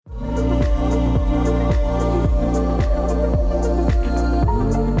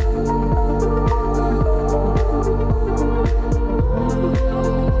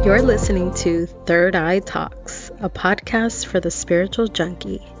You're listening to Third Eye Talks, a podcast for the spiritual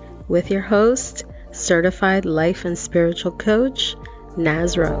junkie, with your host, certified life and spiritual coach,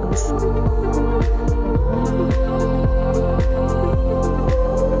 Naz Rose.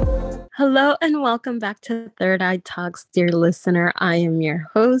 Hello and welcome back to Third Eye Talks, dear listener. I am your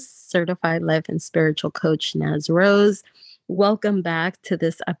host, certified life and spiritual coach, Naz Rose. Welcome back to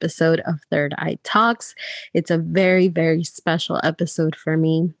this episode of Third Eye Talks. It's a very, very special episode for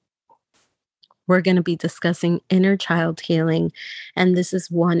me. We're going to be discussing inner child healing, and this is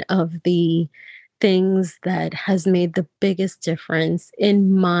one of the things that has made the biggest difference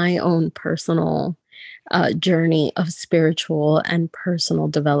in my own personal journey of spiritual and personal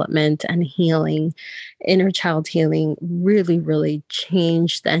development and healing. Inner child healing really, really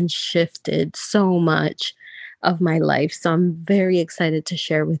changed and shifted so much of my life. So I'm very excited to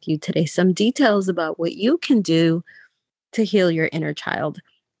share with you today some details about what you can do to heal your inner child.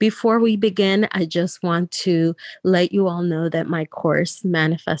 Before we begin, I just want to let you all know that my course,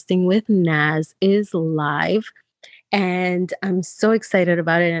 Manifesting with Naz, is live. And I'm so excited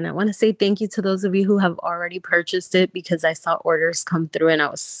about it. And I want to say thank you to those of you who have already purchased it, because I saw orders come through and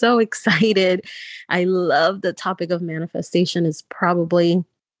I was so excited. I love the topic of manifestation. Is probably,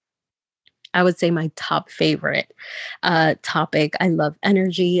 I would say, my top favorite topic. I love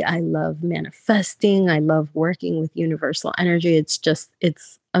energy. I love manifesting. I love working with universal energy. It's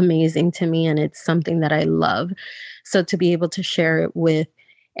amazing to me. And it's something that I love. So to be able to share it with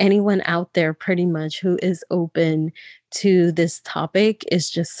anyone out there pretty much who is open to this topic is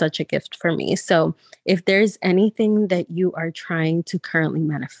just such a gift for me. So if there's anything that you are trying to currently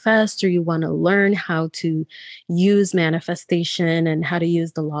manifest, or you want to learn how to use manifestation and how to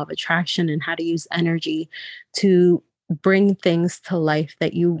use the law of attraction and how to use energy to bring things to life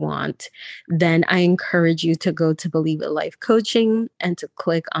that you want, then I encourage you to go to Believe It Life Coaching and to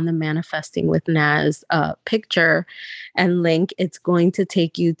click on the Manifesting with Naz picture and link. It's going to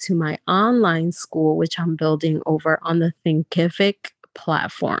take you to my online school, which I'm building over on the Thinkific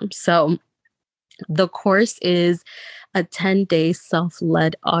platform. So the course is a 10-day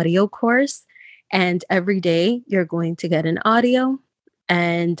self-led audio course. And every day you're going to get an audio.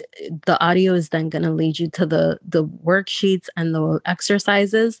 And the audio is then going to lead you to the worksheets and the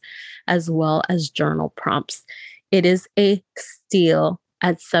exercises, as well as journal prompts. It is a steal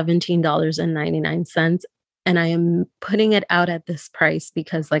at $17.99. And I am putting it out at this price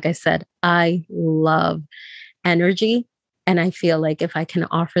because, like I said, I love energy. And I feel like if I can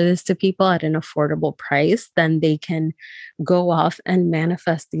offer this to people at an affordable price, then they can go off and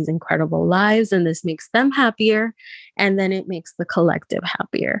manifest these incredible lives. And this makes them happier. And then it makes the collective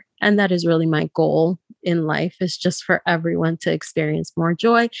happier. And that is really my goal in life, is just for everyone to experience more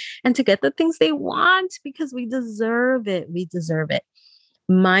joy and to get the things they want, because we deserve it. We deserve it.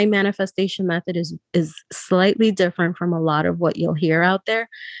 My manifestation method is slightly different from a lot of what you'll hear out there,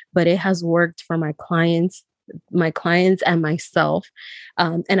 but it has worked for my clients and myself.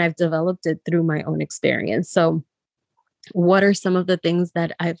 And I've developed it through my own experience. So what are some of the things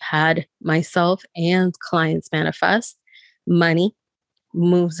that I've had myself and clients manifest? Money,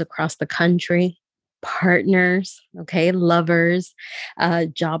 moves across the country, partners, okay, lovers,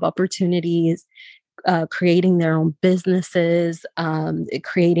 job opportunities, creating their own businesses,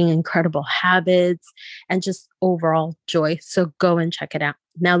 creating incredible habits, and just overall joy. So go and check it out.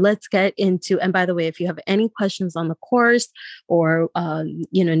 Now let's get into, and by the way, if you have any questions on the course, or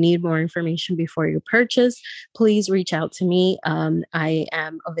need more information before you purchase, please reach out to me. I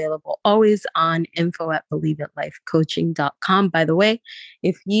am available always on info@believeitLifecoaching.com. By the way,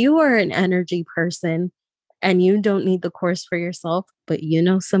 if you are an energy person and you don't need the course for yourself, but you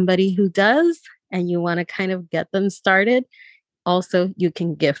know somebody who does, and you want to kind of get them started, also you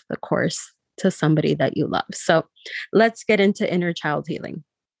can gift the course to somebody that you love. So let's get into inner child healing.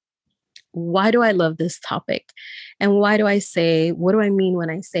 Why do I love this topic? And what do I mean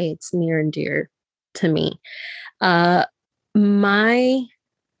when I say it's near and dear to me? My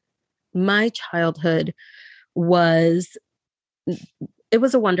childhood was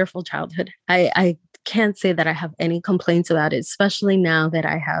a wonderful childhood. I can't say that I have any complaints about it, especially now that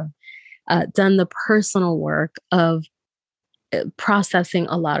I have done the personal work of processing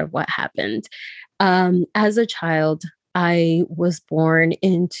a lot of what happened. As a child, I was born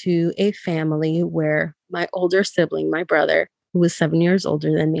into a family where my older sibling, my brother, who was 7 years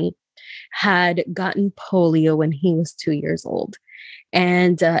older than me, had gotten polio when he was 2 years old.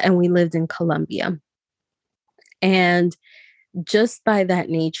 And we lived in Colombia. And just by that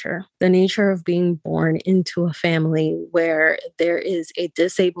nature, the nature of being born into a family where there is a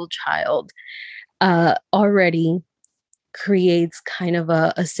disabled child, already creates kind of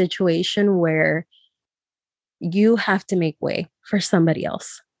a situation where you have to make way for somebody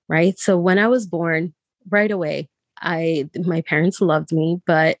else, right? So when I was born, right away, my parents loved me,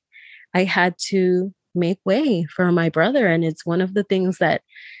 but I had to make way for my brother. And it's one of the things that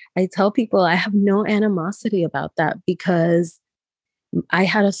I tell people I have no animosity about that because I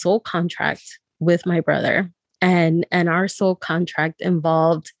had a soul contract with my brother. And our soul contract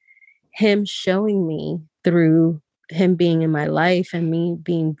involved him showing me through him being in my life and me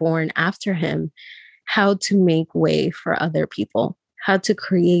being born after him how to make way for other people, how to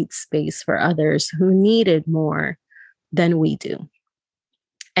create space for others who needed more than we do.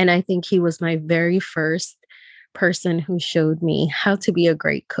 And I think he was my very first person who showed me how to be a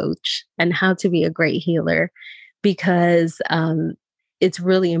great coach and how to be a great healer because it's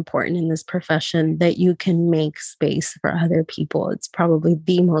really important in this profession that you can make space for other people. It's probably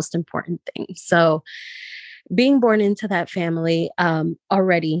the most important thing. So, being born into that family,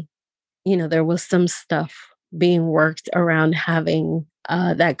 already, there was some stuff being worked around having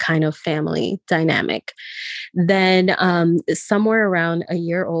that kind of family dynamic. Then, somewhere around a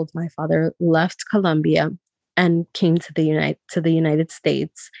year old, my father left Colombia and came to the United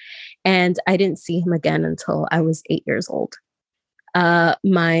States, and I didn't see him again until I was 8 years old.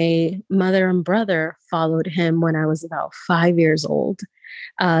 My mother and brother followed him when I was about 5 years old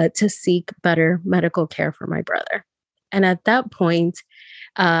to seek better medical care for my brother. And at that point,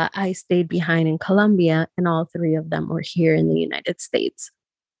 I stayed behind in Colombia, and all three of them were here in the United States.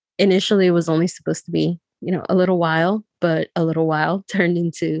 Initially, it was only supposed to be, a little while, but a little while turned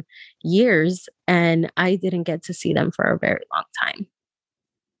into years, and I didn't get to see them for a very long time.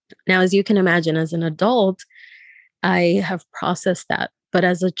 Now, as you can imagine, as an adult, I have processed that. But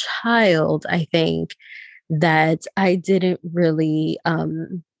as a child, I think that I didn't really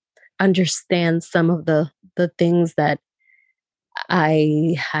understand some of the things that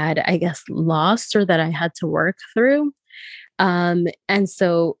I had, I guess, lost or that I had to work through. And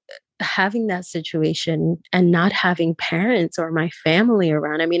so having that situation and not having parents or my family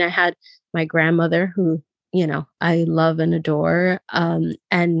around, I mean, I had my grandmother who, I love and adore,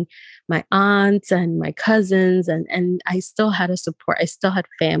 and my aunts and my cousins, and I still had a support, I still had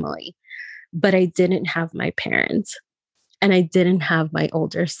family, but I didn't have my parents and I didn't have my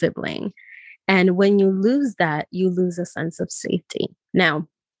older sibling. And when you lose that, you lose a sense of safety. Now,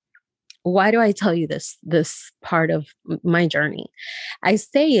 why do I tell you this part of my journey? I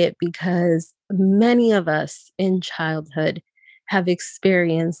say it because many of us in childhood have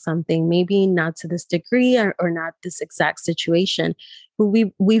experienced something, maybe not to this degree or not this exact situation, but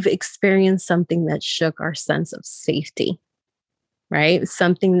we've experienced something that shook our sense of safety, right?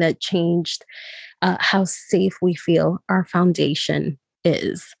 Something that changed how safe we feel our foundation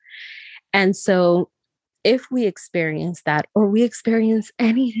is. And so if we experience that or we experience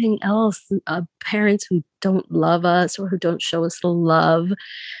anything else, parents who don't love us or who don't show us the love,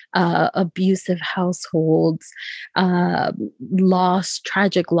 abusive households, uh,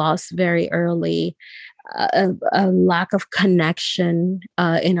 tragic loss very early, a lack of connection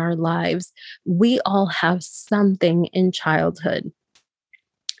in our lives, we all have something in childhood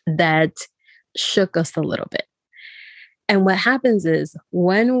that shook us a little bit. And what happens is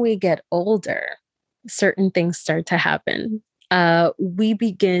when we get older, certain things start to happen. We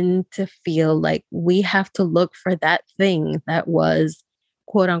begin to feel like we have to look for that thing that was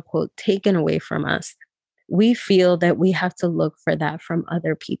quote unquote taken away from us. We feel that we have to look for that from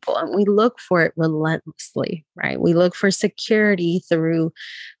other people and we look for it relentlessly, right? We look for security through,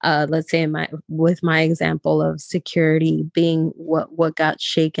 let's say, with my example of security being what got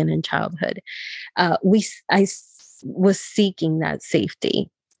shaken in childhood. Was seeking that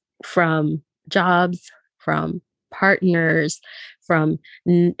safety from jobs, from partners, from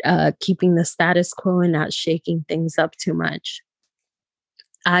keeping the status quo and not shaking things up too much.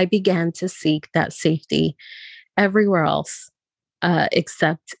 I began to seek that safety everywhere else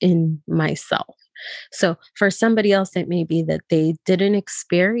except in myself. So for somebody else, it may be that they didn't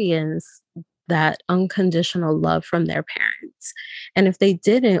experience that unconditional love from their parents. And if they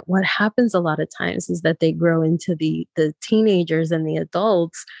didn't, what happens a lot of times is that they grow into the teenagers and the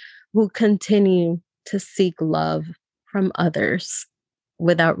adults who continue to seek love from others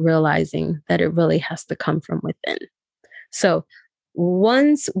without realizing that it really has to come from within. So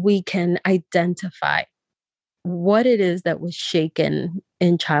once we can identify what it is that was shaken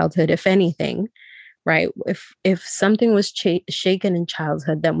in childhood, if anything, right? If something was shaken in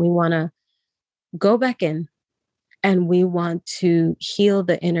childhood, then we want to go back in and we want to heal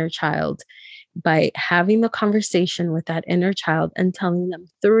the inner child by having the conversation with that inner child and telling them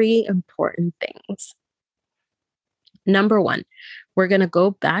three important things. Number one, we're going to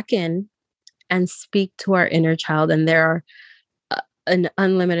go back in and speak to our inner child. And there are an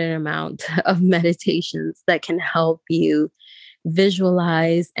unlimited amount of meditations that can help you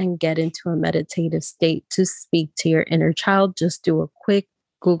visualize and get into a meditative state to speak to your inner child. Just do a quick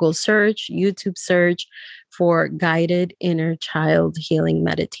Google search, YouTube search for guided inner child healing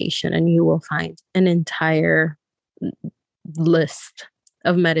meditation, and you will find an entire list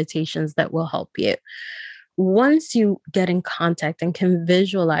of meditations that will help you. Once you get in contact and can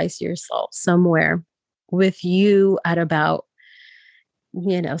visualize yourself somewhere with you at about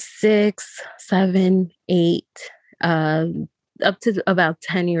 6, 7, 8, uh, up to about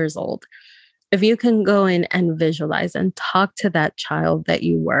 10 years old, if you can go in and visualize and talk to that child that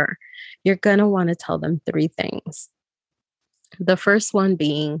you were, you're going to want to tell them three things. The first one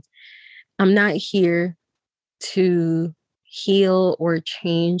being, I'm not here to heal or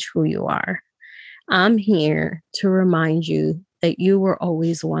change who you are. I'm here to remind you that you were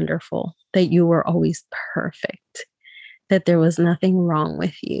always wonderful, that you were always perfect, that there was nothing wrong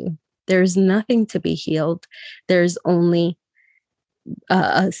with you. There's nothing to be healed. There's only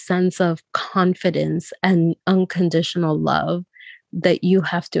a sense of confidence and unconditional love that you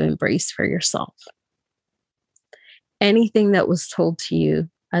have to embrace for yourself. Anything that was told to you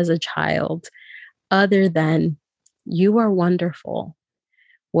as a child, other than you are wonderful,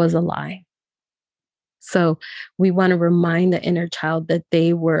 was a lie. So we want to remind the inner child that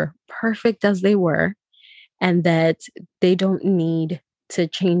they were perfect as they were, and that they don't need to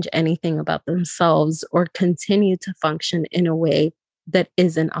change anything about themselves or continue to function in a way that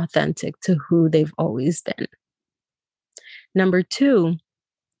isn't authentic to who they've always been. Number two,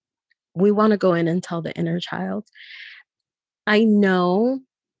 we want to go in and tell the inner child, I know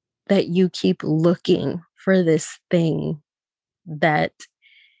that you keep looking for this thing that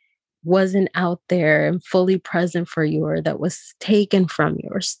wasn't out there and fully present for you, or that was taken from you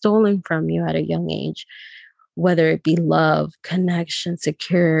or stolen from you at a young age, whether it be love, connection,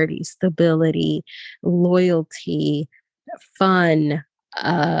 security, stability, loyalty, fun,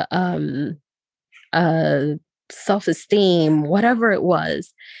 uh, um, uh, self esteem, whatever it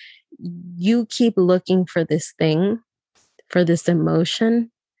was. You keep looking for this thing, for this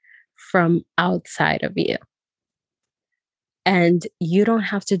emotion from outside of you. And you don't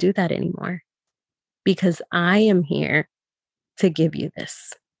have to do that anymore, because I am here to give you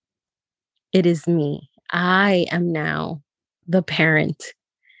this. It is me. I am now the parent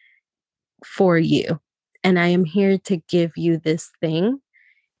for you. And I am here to give you this thing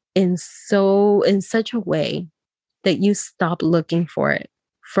in such a way that you stop looking for it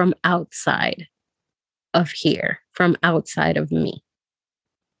from outside of here, from outside of me.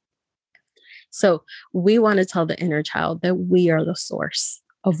 So we want to tell the inner child that we are the source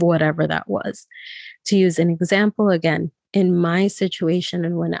of whatever that was. To use an example again, in my situation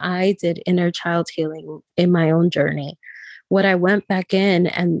and when I did inner child healing in my own journey, what I went back in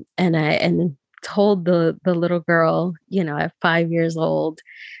and told the little girl, at 5 years old,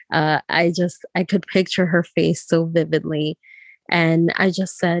 I could picture her face so vividly. And I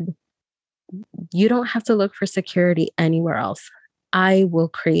just said, you don't have to look for security anywhere else. I will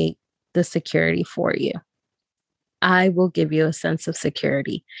create the security for you. I will give you a sense of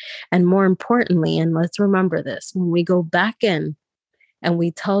security. And more importantly, and let's remember this, when we go back in and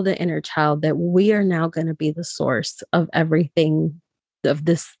we tell the inner child that we are now going to be the source of everything,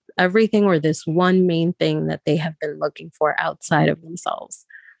 or this one main thing that they have been looking for outside of themselves.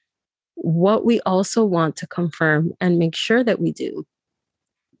 What we also want to confirm and make sure that we do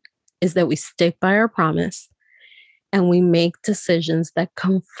is that we stick by our promise and we make decisions that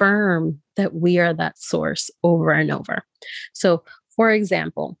confirm that we are that source over and over. So, for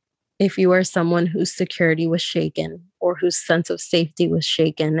example, if you are someone whose security was shaken or whose sense of safety was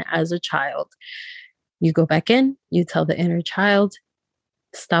shaken as a child, you go back in, you tell the inner child,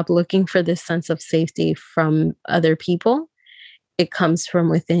 stop looking for this sense of safety from other people. It comes from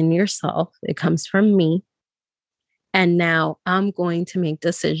within yourself, it comes from me. And now I'm going to make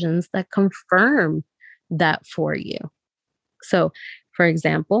decisions that confirm that for you. So, for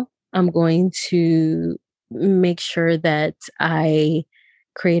example, I'm going to make sure that I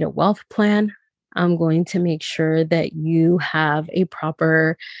create a wealth plan. I'm going to make sure that you have a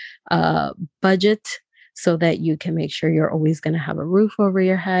proper budget so that you can make sure you're always going to have a roof over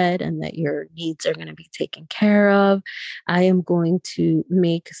your head and that your needs are going to be taken care of. I am going to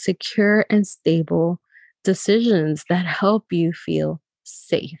make secure and stable decisions that help you feel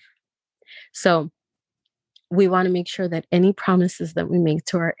safe. So, we want to make sure that any promises that we make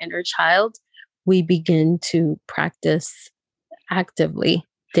to our inner child, we begin to practice actively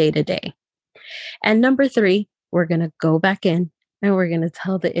day to day. And number three, we're going to go back in and we're going to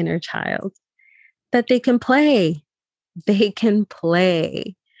tell the inner child that they can play. They can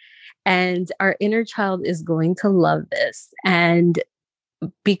play. And our inner child is going to love this. And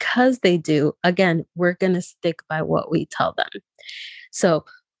because they do, again, we're going to stick by what we tell them. So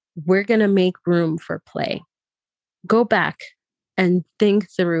we're going to make room for play. Go back and think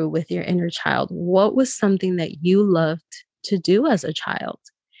through with your inner child, what was something that you loved to do as a child?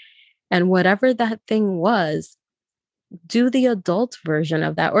 And whatever that thing was, do the adult version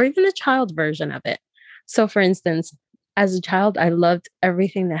of that or even the child version of it. So, for instance, as a child, I loved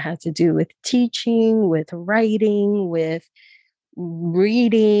everything that had to do with teaching, with writing, with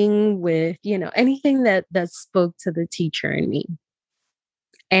reading, with, anything that spoke to the teacher in me.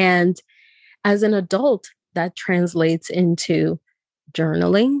 And as an adult, that translates into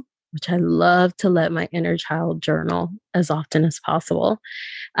journaling, which I love to let my inner child journal as often as possible.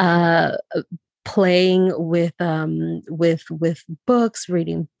 Uh, Playing with books,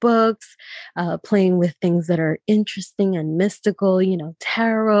 reading books, playing with things that are interesting and mystical,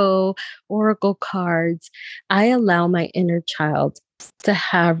 tarot, oracle cards. I allow my inner child to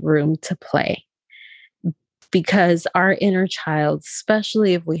have room to play because our inner child,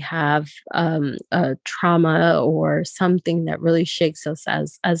 especially if we have a trauma or something that really shakes us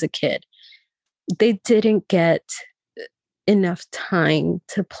as a kid, they didn't get enough time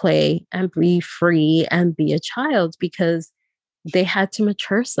to play and be free and be a child because they had to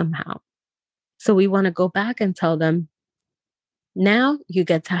mature somehow. So we want to go back and tell them, now you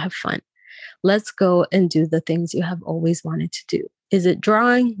get to have fun. Let's go and do the things you have always wanted to do. Is it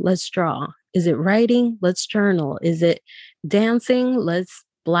drawing? Let's draw. Is it writing? Let's journal. Is it dancing? Let's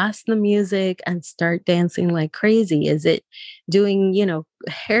blast the music and start dancing like crazy. Is it doing,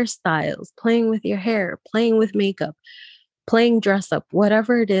 hairstyles, playing with your hair, playing with makeup, playing dress up,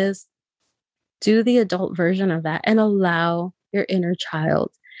 whatever it is? Do the adult version of that and allow your inner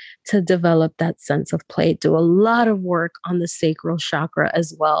child to develop that sense of play. Do a lot of work on the sacral chakra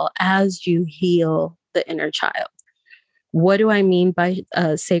as well as you heal the inner child. What do I mean by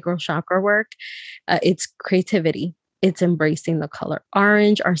sacral chakra work? It's creativity. It's embracing the color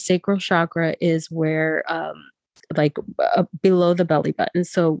orange. Our sacral chakra is where, below the belly button,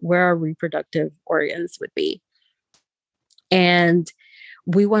 so where our reproductive organs would be. And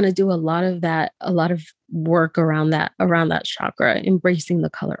we want to do a lot of that, a lot of work around that chakra, embracing the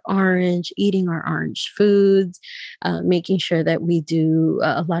color orange, eating our orange foods, making sure that we do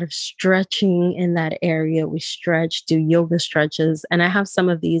a lot of stretching in that area. We stretch, do yoga stretches, and I have some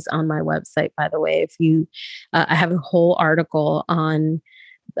of these on my website, by the way. If you, I have a whole article on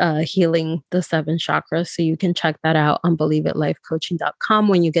healing the seven chakras. So you can check that out on believeitLifeCoaching.com.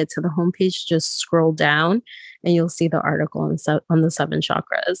 When you get to the homepage, just scroll down and you'll see the article on the seven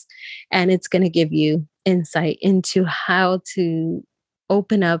chakras. And it's going to give you insight into how to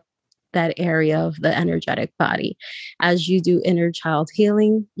open up that area of the energetic body. As you do inner child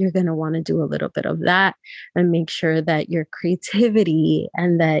healing, you're going to want to do a little bit of that and make sure that your creativity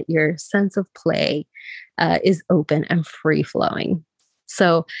and that your sense of play is open and free flowing.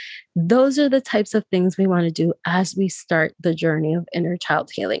 So, those are the types of things we want to do as we start the journey of inner child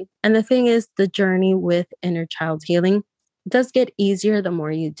healing. And the thing is, the journey with inner child healing does get easier the more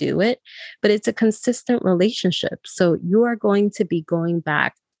you do it, but it's a consistent relationship. So, you are going to be going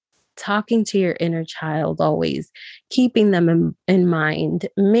back, talking to your inner child always, keeping them in mind,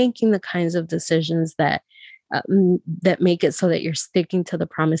 making the kinds of decisions that make it so that you're sticking to the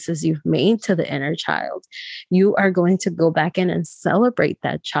promises you've made to the inner child. You are going to go back in and celebrate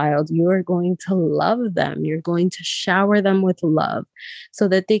that child. You are going to love them. You're going to shower them with love so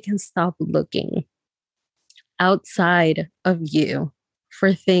that they can stop looking outside of you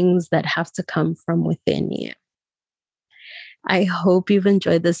for things that have to come from within you. I hope you've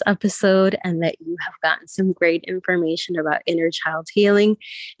enjoyed this episode and that you have gotten some great information about inner child healing.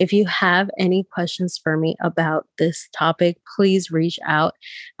 If you have any questions for me about this topic, please reach out.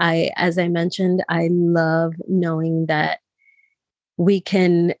 As I mentioned, I love knowing that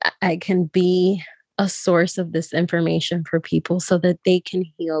I can be a source of this information for people so that they can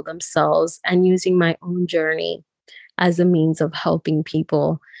heal themselves, and using my own journey as a means of helping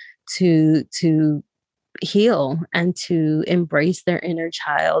people to heal and to embrace their inner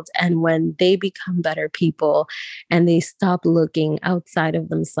child. And when they become better people and they stop looking outside of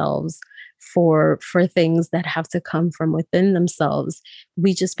themselves for things that have to come from within themselves,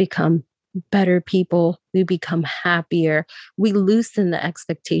 we just become better people. We become happier. We loosen the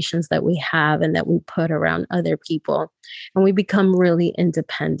expectations that we have and that we put around other people, and we become really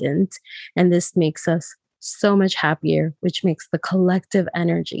independent. And this makes us so much happier, which makes the collective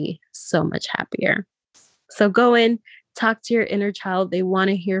energy so much happier. So go in, talk to your inner child. They want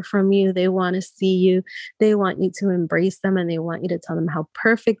to hear from you. They want to see you. They want you to embrace them, and they want you to tell them how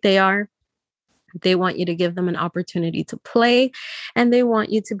perfect they are. They want you to give them an opportunity to play, and they want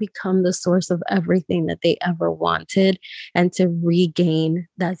you to become the source of everything that they ever wanted, and to regain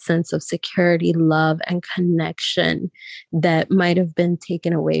that sense of security, love, and connection that might have been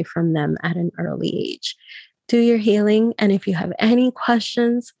taken away from them at an early age. Do your healing. And if you have any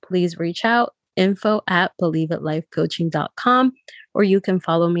questions, please reach out. info@believitlifecoaching.com, or you can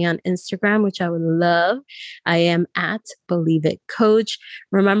follow me on Instagram, which I would love. I am at Believe It Coach.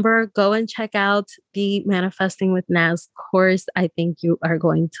 Remember, go and check out the Manifesting with Naz course. I think you are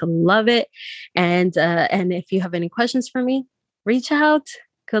going to love it. And if you have any questions for me, reach out.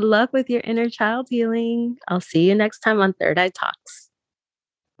 Good luck with your inner child healing. I'll see you next time on Third Eye Talks.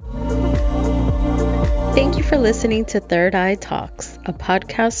 Thank you for listening to Third Eye Talks, a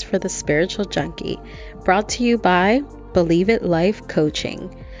podcast for the spiritual junkie, brought to you by Believe It Life Coaching.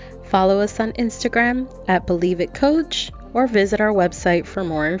 Follow us on Instagram at Believe It Coach, or visit our website for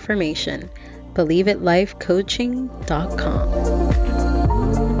more information, believitlifecoaching.com.